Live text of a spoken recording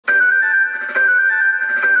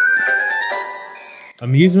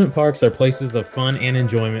Amusement parks are places of fun and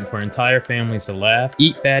enjoyment for entire families to laugh,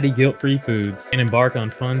 eat fatty, guilt-free foods, and embark on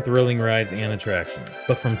fun, thrilling rides and attractions.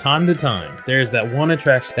 But from time to time, there is that one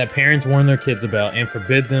attraction that parents warn their kids about and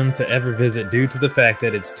forbid them to ever visit due to the fact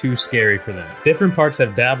that it's too scary for them. Different parks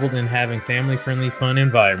have dabbled in having family-friendly, fun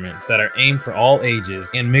environments that are aimed for all ages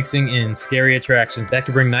and mixing in scary attractions that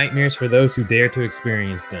can bring nightmares for those who dare to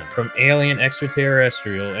experience them. From Alien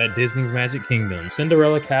Extraterrestrial at Disney's Magic Kingdom,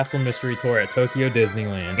 Cinderella Castle Mystery Tour at Tokyo Disneyland,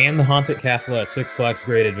 and the Haunted Castle at Six Flags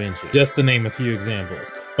Great Adventure, just to name a few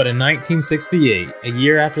examples. But in 1968, a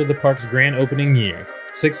year after the park's grand opening year,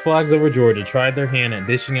 Six Flags Over Georgia tried their hand at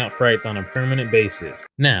dishing out frights on a permanent basis.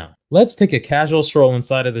 Now, let's take a casual stroll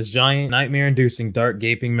inside of this giant, nightmare-inducing, dark,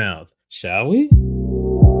 gaping mouth, shall we?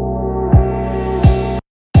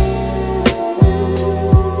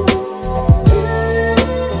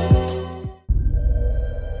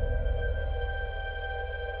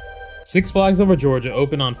 Six Flags Over Georgia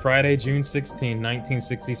opened on Friday, June 16,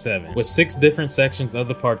 1967, with 6 different sections of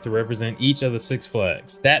the park to represent each of the 6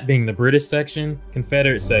 flags. That being the British section,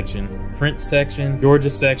 Confederate section, French section, Georgia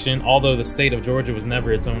section, although the state of Georgia was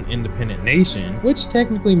never its own independent nation, which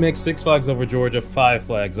technically makes Six Flags Over Georgia 5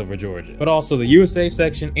 Flags Over Georgia, but also the USA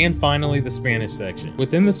section, and finally the Spanish section.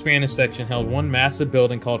 Within the Spanish section held one massive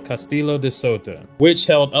building called Castillo de Soto, which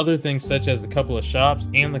held other things such as a couple of shops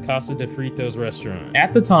and the Casa de Fritos restaurant.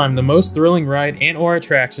 At the time, the most thrilling ride and or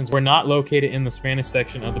attractions were not located in the Spanish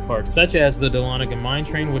section of the park, such as the Daunting Mine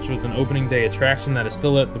Train, which was an opening day attraction that is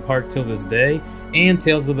still at the park till this day, and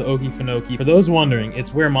Tales of the Okefenokee. For those wondering,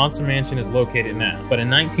 it's where Monster Mansion is located now. But in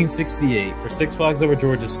 1968, for Six Flags Over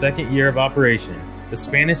Georgia's second year of operation, the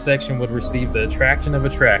Spanish section would receive the attraction of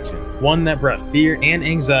attractions, one that brought fear and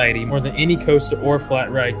anxiety more than any coaster or flat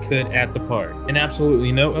ride could at the park, and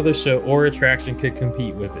absolutely no other show or attraction could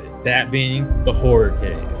compete with it, that being the Horror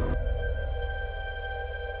Cave.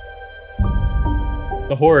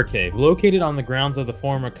 The Horror Cave, located on the grounds of the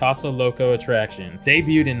former Casa Loco attraction,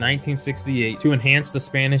 debuted in 1968 to enhance the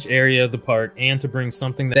Spanish area of the park and to bring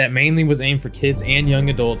something that mainly was aimed for kids and young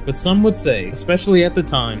adults, but some would say, especially at the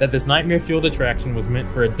time, that this nightmare-fueled attraction was meant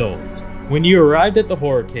for adults. When you arrived at the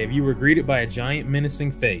Horror Cave, you were greeted by a giant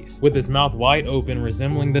menacing face, with its mouth wide open,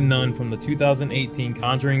 resembling the Nun from the 2018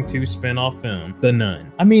 Conjuring 2 spin-off film, The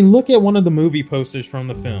Nun. I mean, look at one of the movie posters from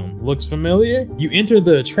the film. Looks familiar? You enter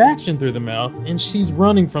the attraction through the mouth, and she's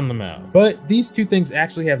running from the mouth. But these two things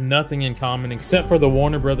actually have nothing in common except for the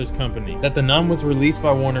Warner Brothers company, that The Nun was released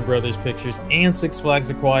by Warner Brothers Pictures, and Six Flags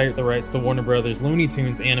acquired the rights to Warner Brothers Looney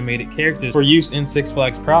Tunes animated characters for use in Six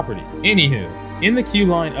Flags properties. Anywho, in the queue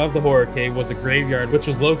line of the Horror Cave was a graveyard which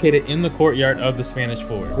was located in the courtyard of the Spanish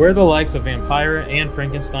Fort, where the likes of Vampira and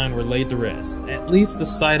Frankenstein were laid to rest. At least the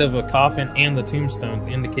sight of a coffin and the tombstones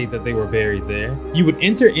indicate that they were buried there. You would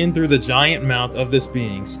enter in through the giant mouth of this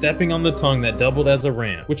being, stepping on the tongue that doubled as a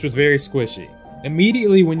ramp, which was very squishy.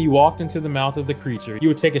 Immediately when you walked into the mouth of the creature, you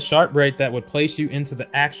would take a sharp right that would place you into the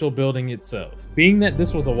actual building itself. Being that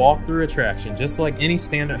this was a walk-through attraction, just like any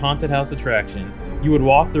standard haunted house attraction, you would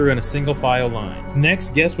walk through in a single file line.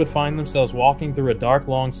 Next, guests would find themselves walking through a dark,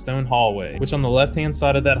 long stone hallway, which on the left-hand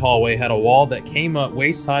side of that hallway had a wall that came up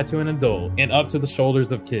waist-high to an adult and up to the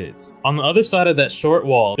shoulders of kids. On the other side of that short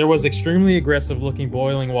wall, there was extremely aggressive-looking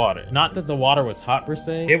boiling water. Not that the water was hot per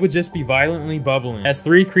se, it would just be violently bubbling, as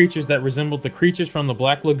 3 creatures that resembled the creatures from the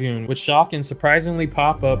Black Lagoon would shock and surprisingly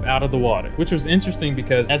pop up out of the water, which was interesting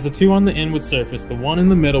because as the 2 on the end would surface, the one in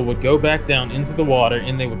the middle would go back down into the water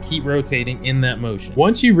and they would keep rotating in that motion.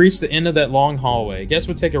 Once you reached the end of that long hallway, guests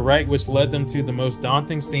would take a right which led them to the most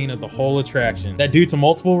daunting scene of the whole attraction that, due to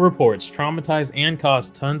multiple reports, traumatized and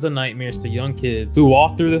caused tons of nightmares to young kids who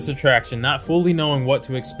walked through this attraction not fully knowing what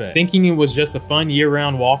to expect, thinking it was just a fun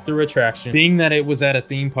year-round walk-through attraction, being that it was at a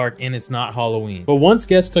theme park and it's not Halloween. But once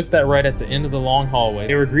guests took that right at the end of the long hallway,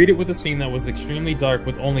 they were greeted with a scene that was extremely dark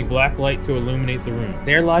with only black light to illuminate the room.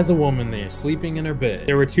 There lies a woman there, sleeping in her bed.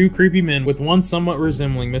 There were 2 creepy men, with one somewhat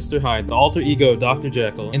resembling Mr. Hyde, the alter ego of Dr.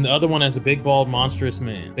 Jekyll, and the other one as a big bald monstrous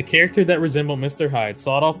man. The character that resembled Mr. Hyde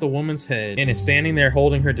sawed off the woman's head and is standing there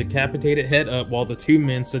holding her decapitated head up while the 2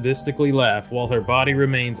 men sadistically laugh while her body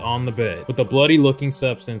remains on the bed, with a bloody looking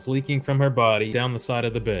substance leaking from her body down the side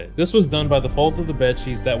of the bed. This was done by the folds of the bed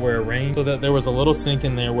sheets that were arranged so that there was a little sink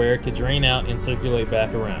in there where it could drain out and circulate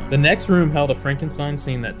back around. The next room held a Frankenstein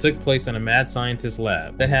scene that took place in a mad scientist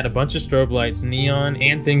lab that had a bunch of strobe lights, neon,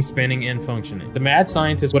 and things spinning and functioning. The mad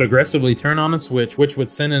scientist would aggressively turn on a switch, which would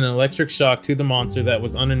send an electric shock to the monster that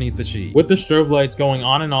was underneath the sheet. With the strobe lights going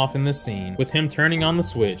on and off in this scene, with him turning on the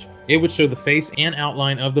switch, it would show the face and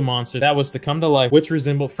outline of the monster that was to come to life, which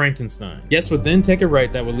resembled Frankenstein. Guests would then take a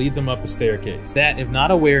right that would lead them up a staircase that, if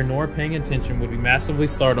not aware nor paying attention, would be massively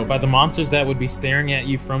startled by the monsters that would be staring at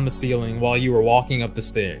you from the ceiling while you were walking up the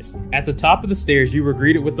stairs. At the top of the stairs, you were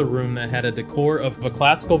greeted with a room that had a decor of a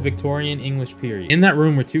classical Victorian English period. In that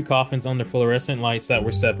room were two coffins under fluorescent lights that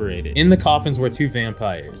were separated. In the coffins were two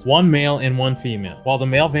vampires, one male and one female. While the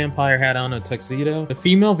male vampire had on a tuxedo, the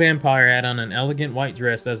female vampire had on an elegant white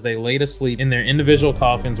dress as they laid asleep in their individual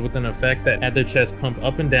coffins with an effect that had their chest pump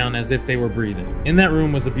up and down as if they were breathing. In that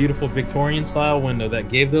room was a beautiful Victorian-style window that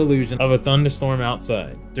gave the illusion of a thunderstorm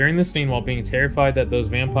outside. During the scene, while being terrified that those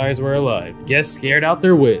vampires were alive, guests scared out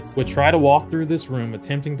their wits would try to walk through this room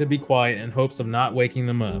attempting to be quiet in hopes of not waking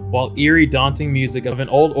them up, while eerie, daunting music of an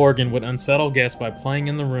old organ would unsettle guests by playing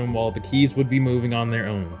in the room while the keys would be moving on their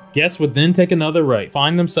own. Guests would then take another right,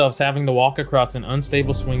 find themselves having to walk across an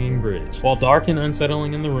unstable swinging bridge. While dark and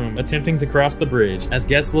unsettling in the room, attempting to cross the bridge, as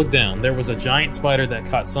guests looked down, there was a giant spider that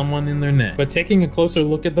caught someone in their neck. But taking a closer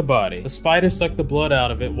look at the body, the spider sucked the blood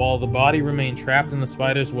out of it while the body remained trapped in the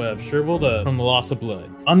spider's web, shriveled up from the loss of blood.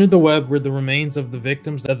 Under the web were the remains of the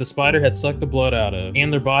victims that the spider had sucked the blood out of,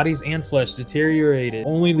 and their bodies and flesh deteriorated,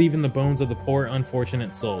 only leaving the bones of the poor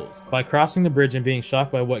unfortunate souls. By crossing the bridge and being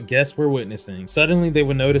shocked by what guests were witnessing, suddenly they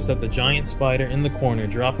would notice that the giant spider in the corner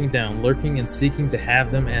dropping down, lurking and seeking to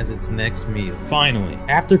have them as its next meal. Finally,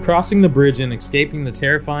 after crossing the bridge and escaping the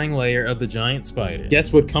terrifying lair of the giant spider,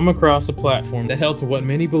 guests would come across a platform that held to what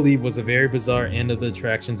many believe was a very bizarre end of the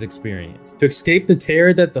attraction's experience. To escape the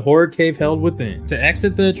terror that the horror cave held within, to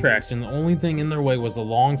exit the attraction, the only thing in their way was a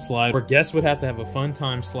long slide where guests would have to have a fun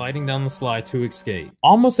time sliding down the slide to escape.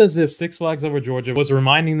 Almost as if Six Flags Over Georgia was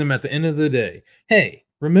reminding them at the end of the day, hey,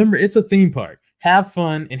 remember it's a theme park. Have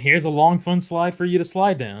fun, and here's a long fun slide for you to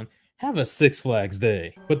slide down. Have a Six Flags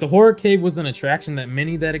day. But the horror cave was an attraction that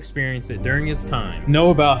many that experienced it during its time know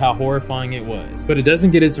about how horrifying it was. But it doesn't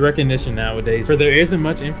get its recognition nowadays, for there isn't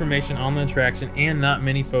much information on the attraction and not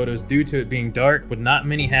many photos due to it being dark, with not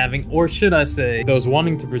many having, or should I say, those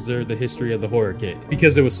wanting to preserve the history of the horror cave,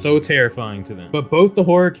 because it was so terrifying to them. But both the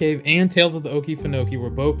horror cave and Tales of the Okefenokee were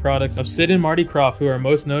both products of Sid and Marty Krofft, who are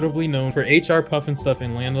most notably known for HR Pufnstuf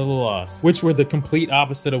and Land of the Lost, which were the complete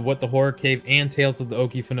opposite of what the horror cave and Tales of the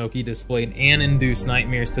Okefenokee displayed and induced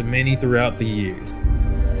nightmares to many throughout the years.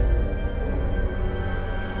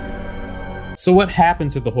 So what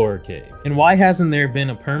happened to the horror cave? And why hasn't there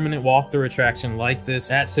been a permanent walkthrough attraction like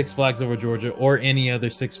this at Six Flags Over Georgia or any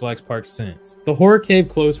other Six Flags park since? The horror cave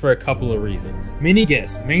closed for a couple of reasons. Many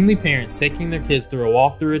guests, mainly parents, taking their kids through a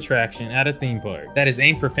walkthrough attraction at a theme park that is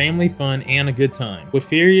aimed for family fun and a good time, would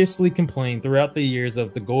furiously complain throughout the years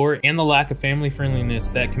of the gore and the lack of family friendliness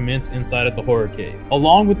that commenced inside of the horror cave.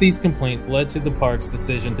 Along with these complaints led to the park's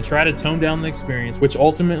decision to try to tone down the experience, which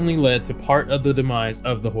ultimately led to part of the demise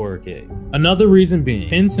of the horror cave. Another reason being,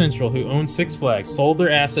 Penn Central, who owned Six Flags, sold their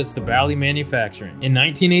assets to Bally Manufacturing. In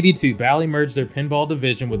 1982, Bally merged their pinball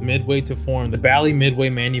division with Midway to form the Bally Midway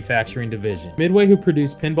Manufacturing Division. Midway, who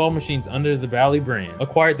produced pinball machines under the Bally brand,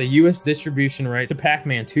 acquired the U.S. distribution rights to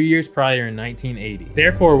Pac-Man 2 years prior in 1980.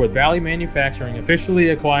 Therefore, with Bally Manufacturing officially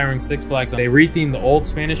acquiring Six Flags, they rethemed the old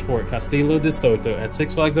Spanish fort Castillo de Soto at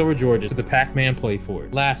Six Flags Over Georgia to the Pac-Man play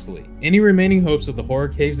fort. Lastly, any remaining hopes of the horror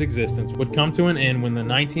cave's existence would come to an end when the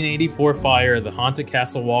 1984 fire of the Haunted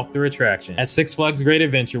Castle walkthrough attraction at Six Flags Great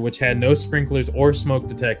Adventure, which had no sprinklers or smoke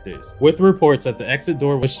detectors, with reports that the exit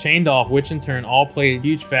door was chained off, which in turn all played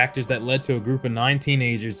huge factors that led to a group of 9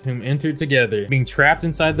 teenagers whom entered together, being trapped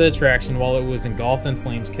inside the attraction while it was engulfed in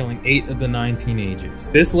flames, killing 8 of the 9 teenagers.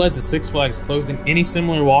 This led to Six Flags closing any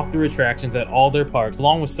similar walkthrough attractions at all their parks,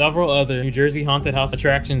 along with several other New Jersey haunted house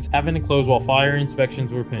attractions having to close while fire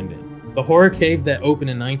inspections were pending. The horror cave that opened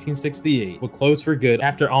in 1968 would close for good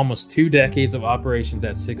after almost 2 decades of operations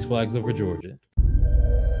at Six Flags Over Georgia.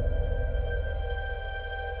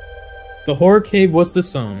 The horror cave was to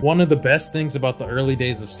some one of the best things about the early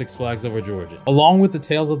days of Six Flags Over Georgia. Along with the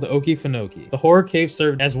Tales of the Okefenokee, the horror cave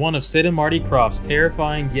served as one of Sid and Marty Krofft's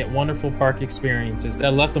terrifying yet wonderful park experiences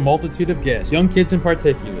that left a multitude of guests, young kids in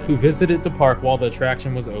particular, who visited the park while the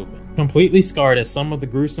attraction was open, completely scarred as some of the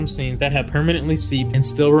gruesome scenes that have permanently seeped and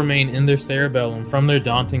still remain in their cerebellum from their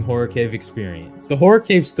daunting horror cave experience. The horror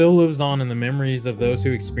cave still lives on in the memories of those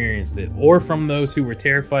who experienced it, or from those who were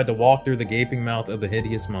terrified to walk through the gaping mouth of the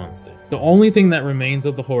hideous monster. The only thing that remains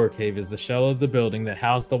of the horror cave is the shell of the building that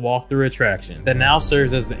housed the walkthrough attraction that now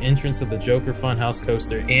serves as the entrance of the Joker Funhouse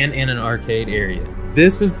coaster and in an arcade area.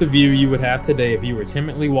 This is the view you would have today if you were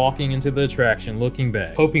timidly walking into the attraction looking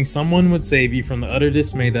back, hoping someone would save you from the utter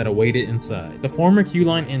dismay that awaited inside. The former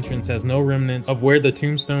queue-line entrance has no remnants of where the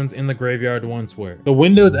tombstones in the graveyard once were. The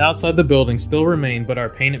windows outside the building still remain but are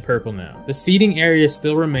painted purple now. The seating area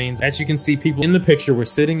still remains. As you can see, people in the picture were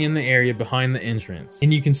sitting in the area behind the entrance.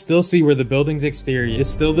 And you can still see where the building's exterior is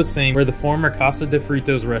still the same where the former Casa de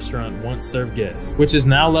Fritos restaurant once served guests, which is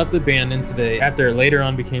now left abandoned today after it later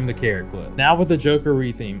on became the Carrot Club. Now with the Joker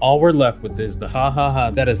retheme, all we're left with is the ha ha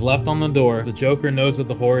ha that is left on the door. The Joker knows of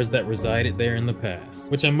the horrors that resided there in the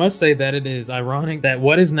past. Which I must say that it is ironic that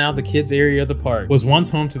what is now the kids area of the park was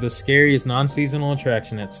once home to the scariest non-seasonal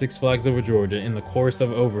attraction at Six Flags Over Georgia in the course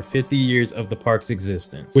of over 50 years of the park's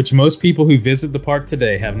existence. Which most people who visit the park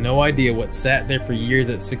today have no idea what sat there for years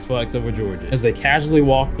at Six Flags Over Georgia as they casually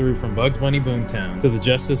walk through from Bugs Bunny Boomtown to the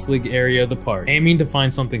Justice League area of the park, aiming to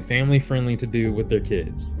find something family friendly to do with their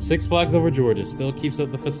kids. Six Flags Over Georgia still keeps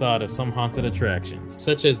up the facade of some haunted attractions,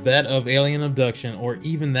 such as that of Alien Abduction or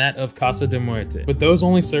even that of Casa de Muerte, but those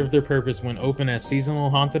only serve their purpose when open as seasonal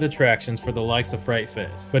haunted attractions for the likes of Fright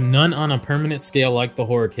Fest, but none on a permanent scale like the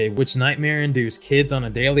Horror Cave, which nightmare-induced kids on a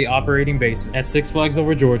daily operating basis at Six Flags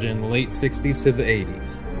Over Georgia in the late 60s to the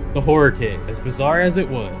 80s. The Horror Cave, as bizarre as it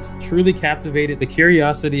was, truly captivated the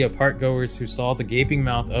curiosity of parkgoers who saw the gaping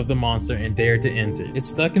mouth of the monster and dared to enter. It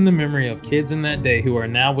stuck in the memory of kids in that day who are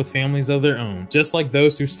now with families of their own, just like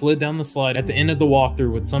those who slid down the slide at the end of the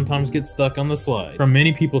walkthrough would sometimes get stuck on the slide, from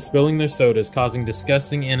many people spilling their sodas causing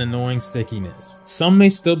disgusting and annoying stickiness. Some may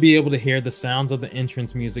still be able to hear the sounds of the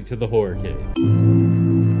entrance music to the Horror Cave.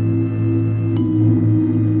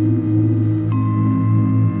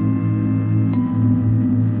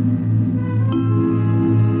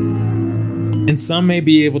 And some may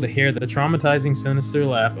be able to hear the traumatizing, sinister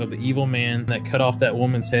laugh of the evil man that cut off that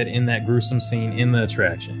woman's head in that gruesome scene in the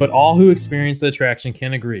attraction. But all who experienced the attraction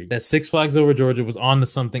can agree that Six Flags Over Georgia was on to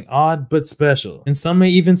something odd but special. And some may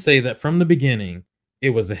even say that from the beginning,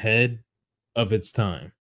 it was ahead of its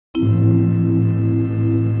time.